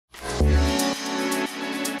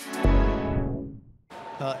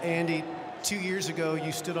Andy, 2 years ago,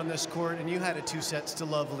 you stood on this court and you had a 2 sets to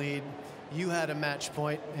love lead. You had a match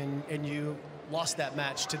point and you lost that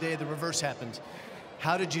match. Today, the reverse happened.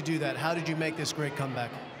 How did you do that? How did you make this great comeback?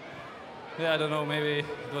 Yeah, I don't know. Maybe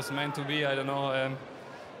it was meant to be. I don't know.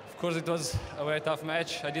 Of course, it was a very tough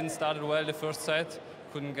match. I didn't start well the first set.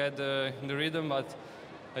 Couldn't get in the rhythm, but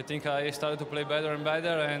I think I started to play better and better.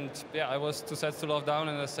 And yeah, I was 2 sets to love down,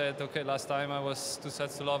 and I said, okay, last time I was 2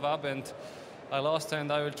 sets to love up, and I lost,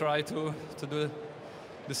 and I will try to do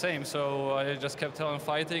the same. So I just kept on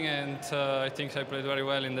fighting, and I think I played very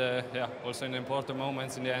well in the also in the important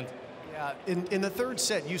moments in the end. Yeah, in the third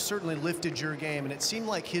set, you certainly lifted your game, and it seemed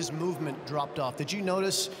like his movement dropped off. Did you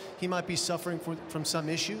notice he might be suffering from some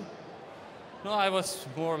issue? No, I was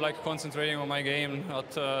more like concentrating on my game,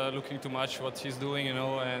 not looking too much what he's doing, you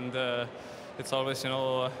know, and it's always, you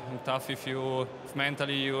know, tough if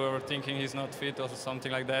mentally you are thinking he's not fit or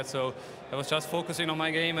something like that. So I was just focusing on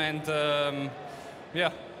my game, and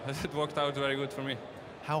yeah, it worked out very good for me.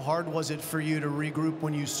 How hard was it for you to regroup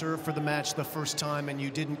when you served for the match the first time and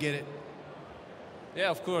you didn't get it? Yeah,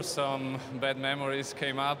 of course, some bad memories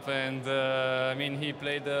came up, and I mean, he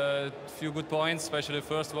played a few good points, especially the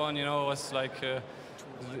first one, you know, was like,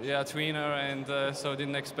 yeah, tweener, and so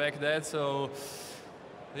didn't expect that. So,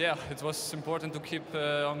 yeah, it was important to keep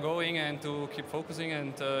on going and to keep focusing,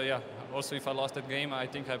 and yeah, also if I lost that game, I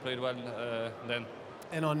think I played well then.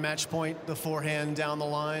 And on match point, the forehand down the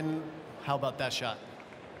line, how about that shot?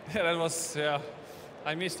 Yeah, that was, yeah.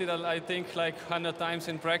 I missed it, I think, like 100 times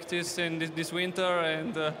in practice in this winter,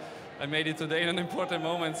 and I made it today in an important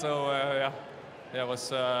moment. So, yeah, it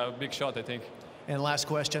was a big shot, I think. And last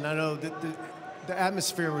question, I know that the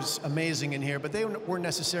atmosphere was amazing in here, but they weren't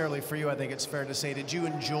necessarily for you, I think it's fair to say. Did you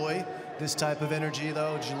enjoy this type of energy,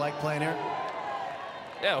 though? Did you like playing here?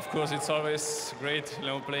 Yeah, of course, it's always great, you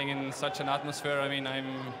know, playing in such an atmosphere. I mean,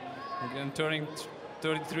 I'm turning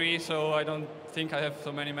 33, so I don't think I have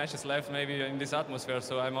so many matches left maybe in this atmosphere,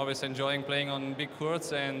 so I'm always enjoying playing on big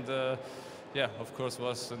courts, and yeah, of course, it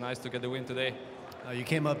was nice to get the win today. You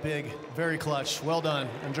came up big, very clutch. Well done,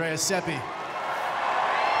 Andreas Seppi.